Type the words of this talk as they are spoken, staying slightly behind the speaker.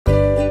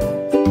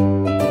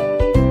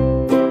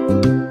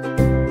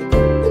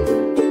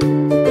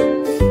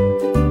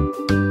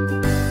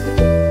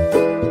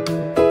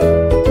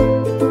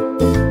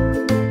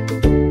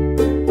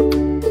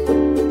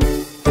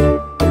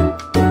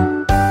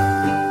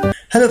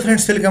Hello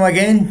friends, welcome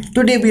again.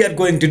 Today we are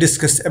going to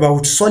discuss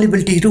about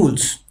solubility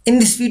rules. In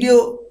this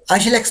video, I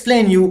shall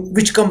explain you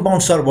which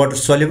compounds are water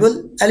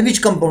soluble and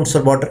which compounds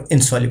are water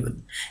insoluble.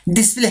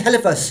 This will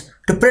help us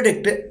to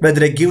predict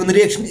whether a given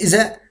reaction is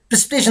a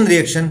precipitation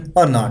reaction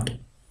or not.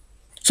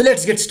 So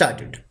let's get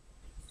started.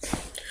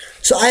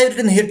 So I have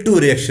written here two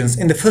reactions.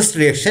 In the first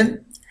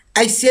reaction,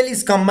 HCl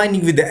is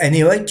combining with the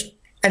NaOH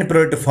and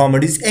product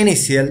formed is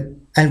NaCl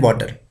and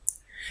water.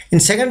 In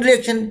second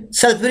reaction,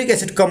 sulfuric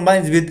acid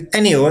combines with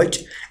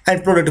NaOH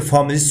and product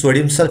formed is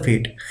sodium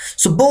sulfate.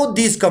 So both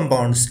these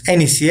compounds,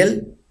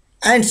 NaCl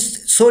and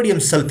sodium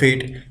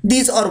sulfate,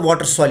 these are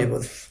water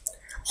soluble.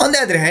 On the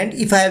other hand,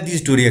 if I have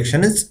these two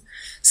reactions,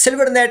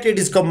 silver nitrate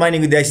is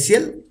combining with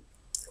HCl,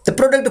 the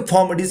product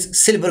formed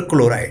is silver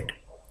chloride.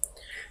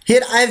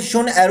 Here I have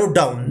shown arrow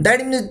down.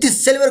 That means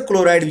this silver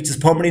chloride which is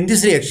formed in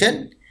this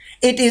reaction,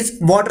 it is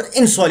water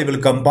insoluble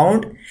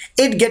compound.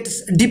 It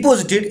gets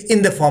deposited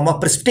in the form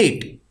of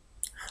precipitate.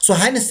 So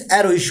hence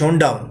arrow is shown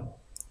down.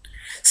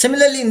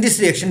 Similarly, in this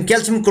reaction,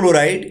 calcium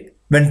chloride,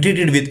 when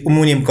treated with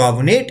ammonium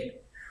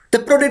carbonate, the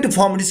product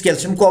formed is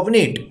calcium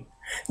carbonate.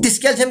 This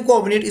calcium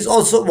carbonate is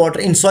also water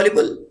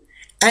insoluble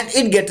and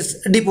it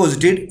gets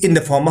deposited in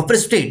the form of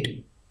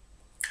precipitate.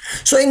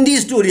 So in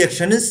these two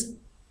reactions,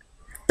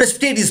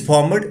 precipitate is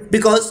formed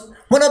because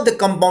one of the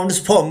compounds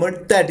is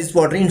formed that is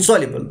water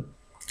insoluble.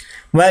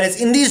 Whereas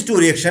in these two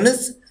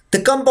reactions,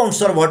 the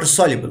compounds are water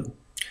soluble.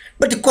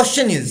 But the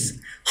question is,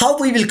 how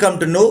we will come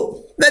to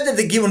know whether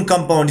the given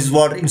compound is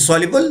water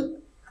insoluble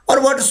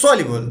or water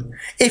soluble.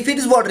 If it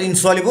is water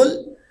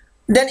insoluble,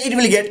 then it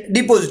will get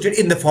deposited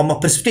in the form of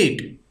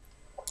precipitate.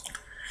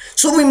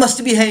 So we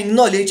must be having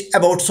knowledge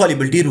about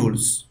solubility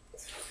rules.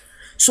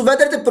 So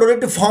whether the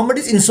product formed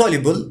is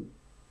insoluble,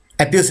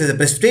 appears as a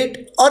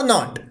precipitate or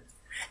not,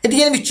 it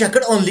can be checked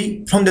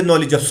only from the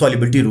knowledge of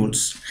solubility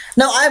rules.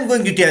 Now I am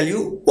going to tell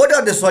you what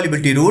are the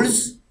solubility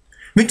rules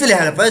which will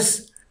help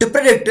us to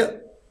predict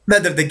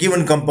whether the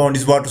given compound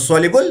is water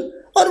soluble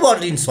or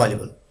water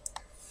insoluble.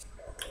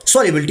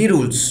 Solubility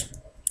rules.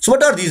 So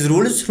what are these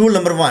rules? Rule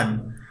number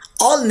 1.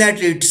 All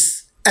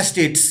nitrates,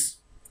 acetates,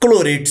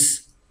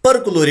 chlorates,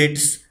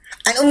 perchlorates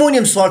and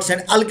ammonium salts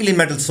and alkali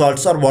metal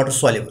salts are water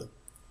soluble.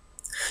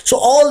 So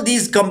all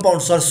these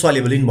compounds are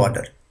soluble in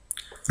water.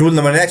 Rule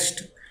number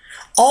next.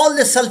 All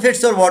the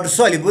sulfates are water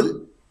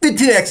soluble with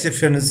few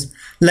exceptions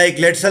like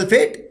lead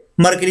sulfate,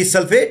 mercury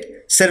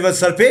sulfate, silver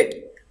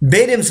sulfate,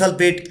 barium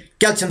sulfate,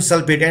 calcium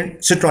sulfate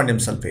and strontium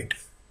sulfate.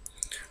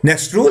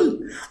 Next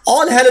rule,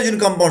 all halogen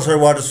compounds are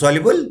water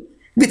soluble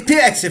with few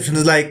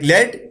exceptions like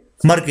lead,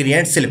 mercury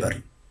and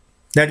silver.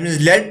 That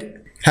means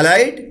lead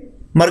halide,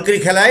 mercury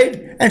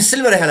halide and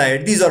silver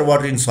halide, these are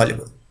water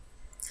insoluble.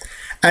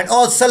 And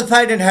all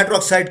sulfide and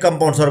hydroxide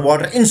compounds are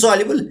water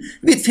insoluble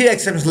with few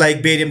exceptions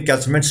like barium,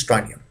 calcium and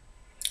strontium.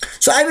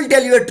 So I will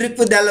tell you a trick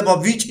with the help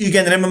of which you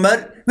can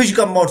remember which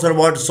compounds are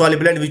water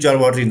soluble and which are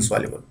water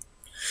insoluble.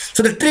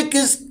 So the trick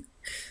is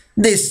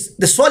this: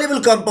 the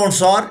soluble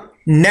compounds are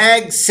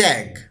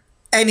NAG-SAG,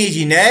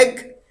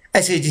 NAG,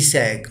 SAG,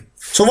 SAG.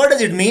 So what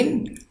does it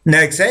mean?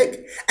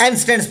 NAG-SAG. N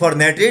stands for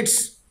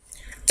nitrates,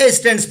 A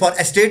stands for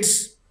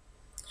acetates.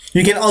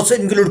 You can also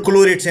include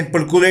chlorates and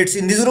perchlorates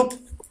in this group.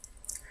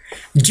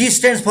 G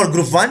stands for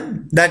group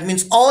 1, that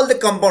means all the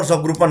compounds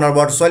of group 1 are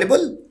water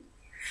soluble.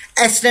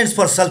 S stands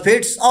for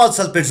sulfates, all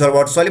sulfates are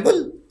water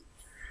soluble.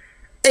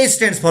 A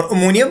stands for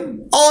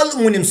ammonium, all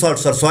ammonium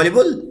salts are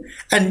soluble.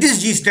 And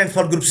this G stands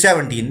for group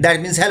 17,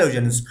 that means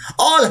halogens,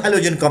 all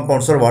halogen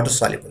compounds are water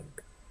soluble.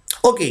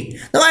 Okay,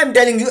 now I am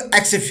telling you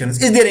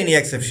exceptions. Is there any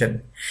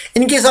exception?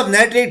 In case of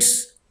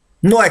nitrates,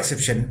 no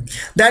exception.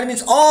 That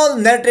means all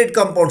nitrate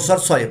compounds are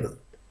soluble.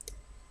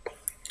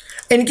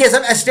 In case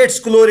of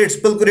acetates, chlorates,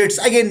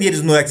 perchlorates, again there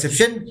is no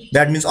exception.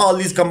 That means all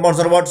these compounds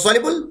are water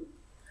soluble.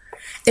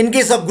 In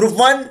case of group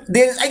 1,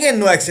 there is again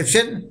no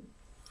exception.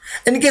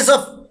 In case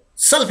of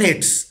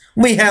sulfates,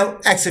 we have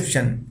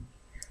exception,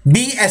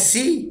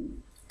 BSC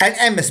and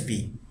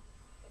MSP.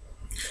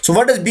 So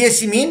what does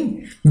BSC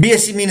mean?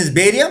 BSC means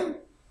barium,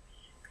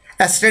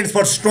 S stands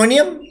for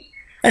strontium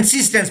and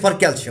C stands for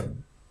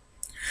calcium.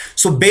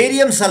 So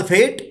barium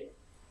sulfate,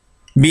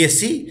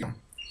 BSC,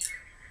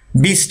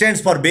 B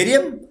stands for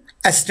barium,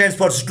 S stands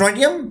for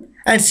strontium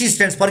and C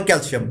stands for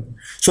calcium.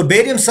 So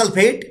barium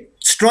sulfate,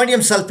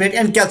 strontium sulfate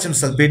and calcium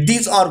sulfate,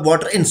 these are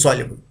water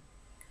insoluble.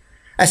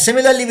 And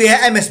similarly we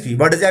have MSP.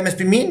 What does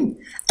MSP mean?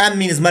 M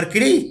means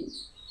mercury,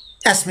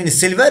 S means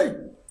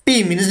silver,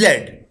 P means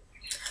lead.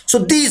 So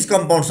these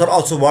compounds are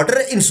also water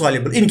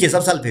insoluble in case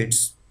of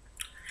sulfates.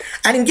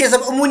 And in case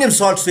of ammonium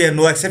salts we have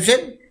no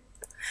exception.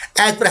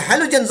 As per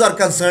halogens are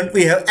concerned,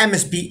 we have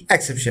MSP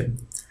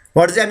exception.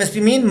 What does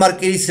MSP mean?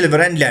 Mercury,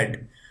 silver and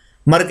lead.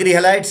 Mercury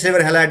halide, silver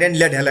halide and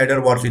lead halide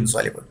are water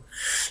insoluble.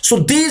 So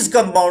these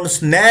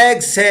compounds,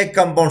 NAG, SAG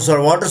compounds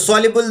are water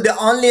soluble. The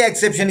only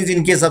exception is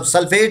in case of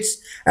sulfates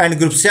and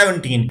group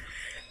 17.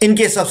 In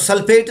case of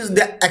sulfates,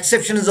 the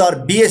exceptions are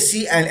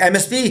BSC and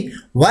MSP,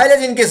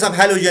 whereas in case of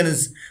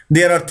halogens,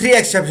 there are 3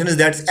 exceptions,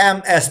 that's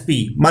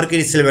MSP,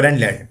 mercury, silver and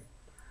lead.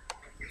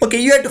 Okay,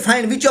 you have to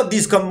find which of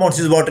these compounds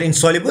is water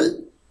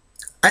insoluble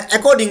and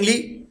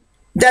accordingly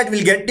that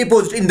will get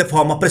deposited in the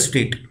form of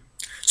precipitate.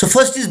 So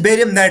first is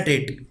barium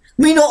nitrate.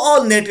 We know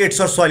all nitrates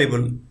are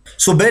soluble.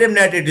 So barium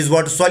nitrate is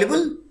water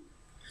soluble.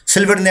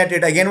 Silver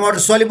nitrate again water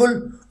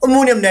soluble.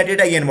 Ammonium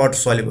nitrate again water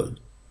soluble.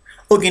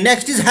 Okay,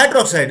 next is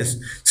hydroxides.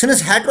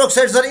 Since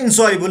hydroxides are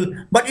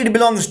insoluble, but it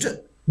belongs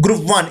to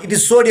group 1, it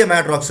is sodium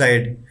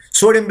hydroxide.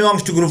 Sodium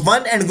belongs to group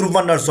 1 and group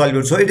 1 are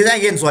soluble. So it is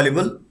again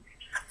soluble.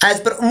 As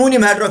per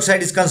ammonium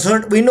hydroxide is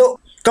concerned, we know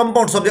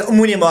compounds of the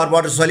ammonium are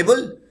water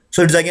soluble.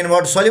 So it is again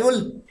water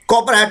soluble.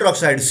 Copper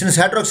hydroxide. Since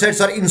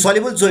hydroxides are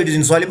insoluble, so it is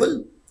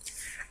insoluble.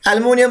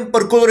 Aluminum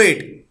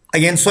perchlorate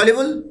again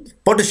soluble.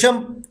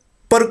 Potassium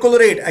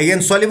perchlorate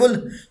again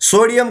soluble.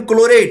 Sodium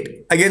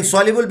chlorate again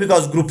soluble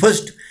because group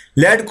first.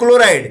 Lead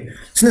chloride.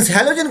 Since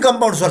halogen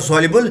compounds are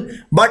soluble,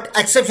 but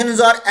exceptions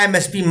are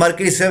MsP,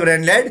 mercury, silver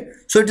and lead.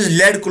 So it is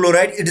lead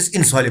chloride, it is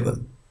insoluble.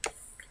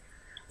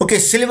 Okay,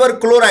 silver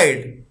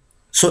chloride.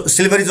 So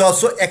silver is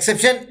also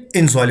exception,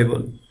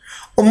 insoluble.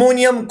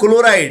 Ammonium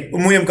chloride,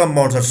 ammonium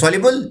compounds are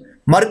soluble.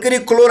 Mercury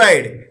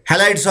chloride,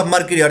 halides of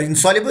mercury are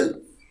insoluble.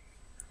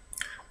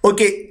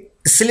 Okay,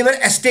 silver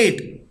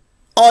acetate,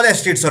 all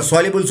astates are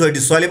soluble, so it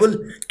is soluble.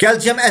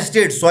 Calcium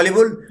acetate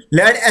soluble,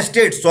 lead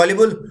acetate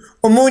soluble.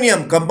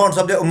 Ammonium, compounds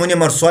of the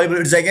ammonium are soluble,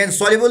 it is again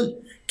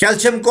soluble.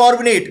 Calcium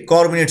carbonate,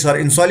 carbonates are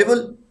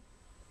insoluble.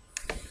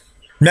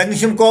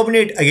 Magnesium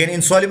carbonate again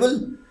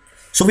insoluble.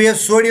 So we have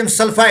sodium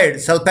sulfide,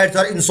 sulfides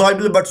are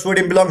insoluble but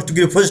sodium belongs to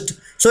group first,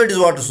 so it is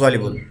water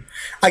soluble.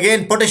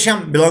 Again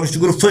potassium belongs to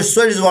group first,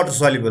 so it is water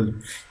soluble.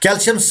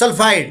 Calcium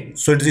sulfide,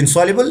 so it is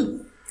insoluble.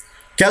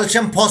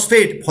 Calcium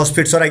phosphate,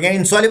 phosphates are again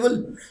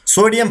insoluble.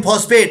 Sodium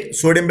phosphate,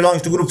 sodium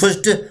belongs to group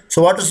first,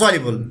 so water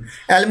soluble.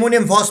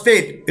 Aluminum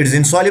phosphate, it is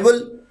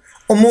insoluble.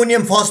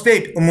 Ammonium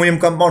phosphate, ammonium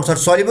compounds are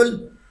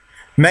soluble.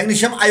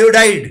 Magnesium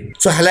iodide,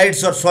 so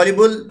halides are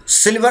soluble.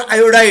 Silver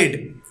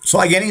iodide,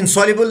 so again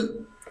insoluble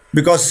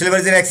because silver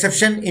is an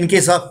exception in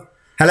case of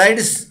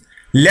halides.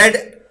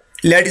 Lead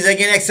is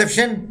again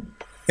exception,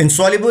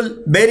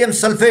 insoluble. Barium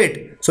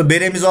sulfate, so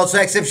barium is also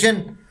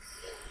exception.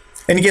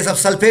 In case of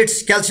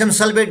sulfates, calcium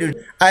sulfate,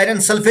 iron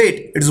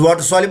sulfate, it is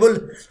water soluble.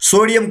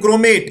 Sodium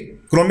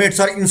chromate, chromates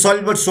are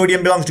insoluble but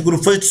sodium belongs to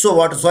group first, so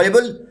water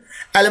soluble.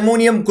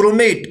 Aluminum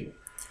chromate,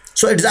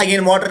 so it is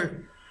again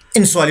water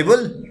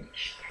insoluble.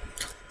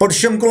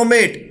 Potassium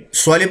chromate,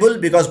 soluble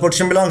because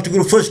potassium belongs to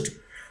group first.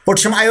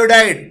 Potassium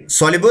iodide,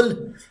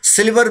 soluble.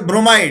 Silver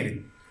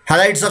bromide,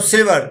 halides of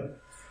silver,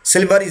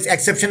 silver is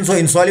exception, so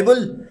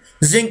insoluble.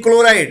 Zinc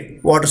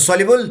chloride, water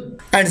soluble.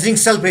 And zinc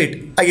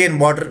sulfate, again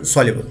water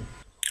soluble.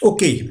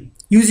 Okay,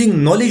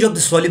 using knowledge of the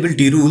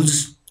solubility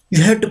rules,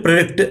 you have to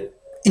predict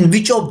in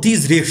which of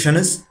these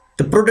reactions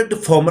the product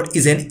formed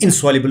is an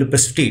insoluble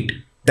precipitate.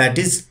 That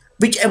is,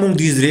 which among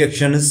these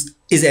reactions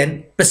is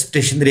an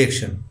precipitation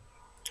reaction.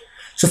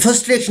 So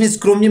first reaction is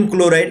chromium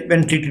chloride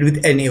when treated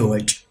with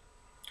NaOH.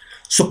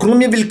 So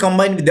chromium will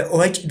combine with the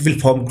OH, it will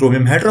form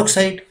chromium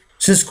hydroxide.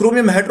 Since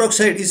chromium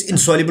hydroxide is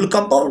insoluble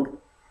compound,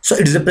 so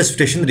it is a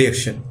precipitation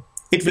reaction.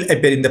 It will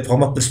appear in the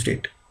form of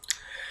precipitate.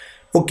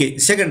 Okay,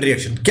 second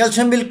reaction.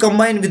 Calcium will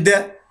combine with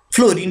the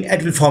fluorine,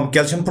 it will form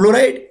calcium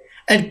chloride,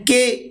 and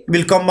K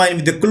will combine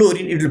with the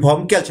chlorine, it will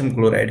form calcium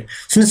chloride.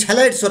 Since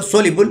halides are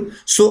soluble,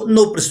 so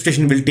no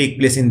precipitation will take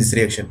place in this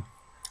reaction.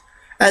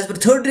 As the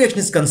third reaction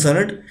is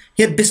concerned,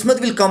 here bismuth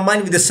will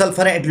combine with the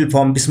sulfur and it will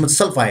form bismuth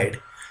sulfide.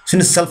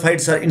 Since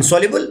sulfides are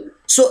insoluble,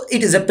 so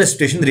it is a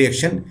precipitation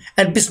reaction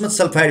and bismuth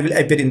sulfide will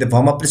appear in the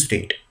form of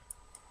precipitate.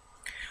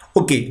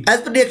 Okay,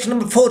 as the reaction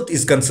number 4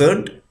 is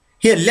concerned,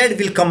 here lead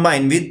will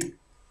combine with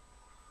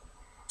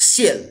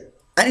Cl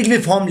and it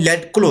will form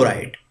lead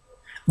chloride.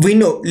 We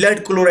know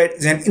lead chloride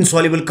is an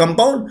insoluble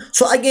compound,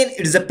 so again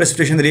it is a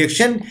precipitation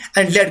reaction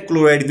and lead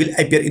chloride will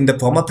appear in the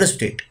form of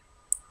precipitate.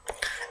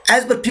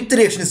 As the fifth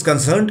reaction is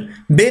concerned,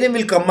 barium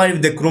will combine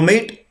with the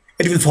chromate,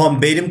 it will form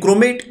barium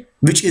chromate,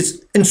 which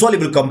is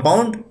insoluble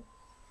compound,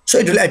 so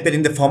it will appear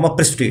in the form of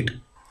precipitate.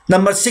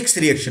 Number 6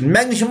 reaction,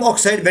 magnesium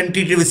oxide when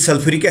treated with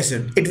sulfuric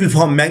acid, it will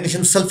form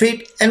magnesium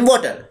sulfate and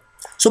water.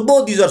 So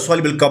both these are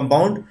soluble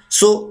compound,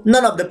 so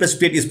none of the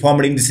precipitate is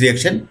formed in this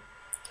reaction.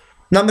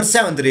 Number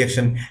 7th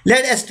reaction,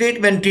 lead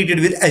acetate when treated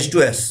with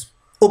H2S.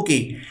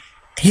 Okay,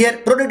 here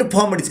product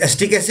formed is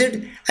acetic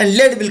acid and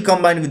lead will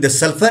combine with the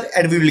sulfur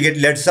and we will get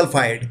lead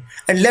sulfide.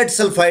 And lead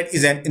sulfide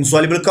is an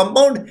insoluble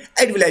compound,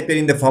 it will appear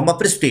in the form of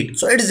precipitate.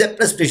 So it is a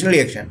precipitation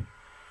reaction.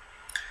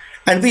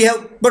 And we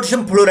have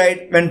potassium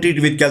fluoride when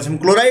treated with calcium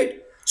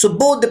chloride. So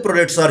both the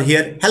products are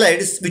here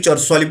halides which are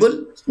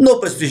soluble, no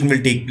precipitation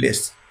will take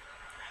place.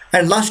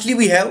 And lastly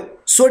we have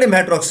sodium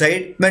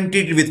hydroxide when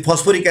treated with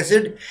phosphoric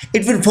acid,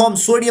 it will form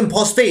sodium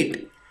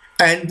phosphate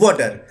and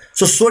water.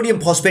 So sodium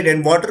phosphate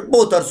and water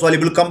both are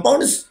soluble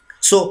compounds,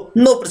 so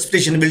no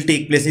precipitation will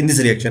take place in this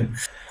reaction.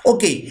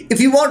 Okay,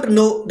 if you want to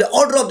know the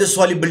order of the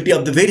solubility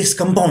of the various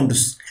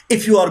compounds,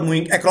 if you are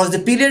moving across the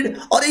period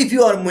or if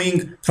you are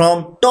moving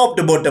from top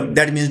to bottom,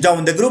 that means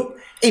down the group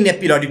in a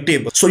periodic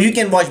table, so you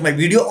can watch my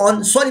video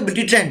on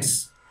solubility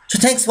trends. So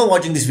thanks for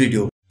watching this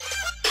video.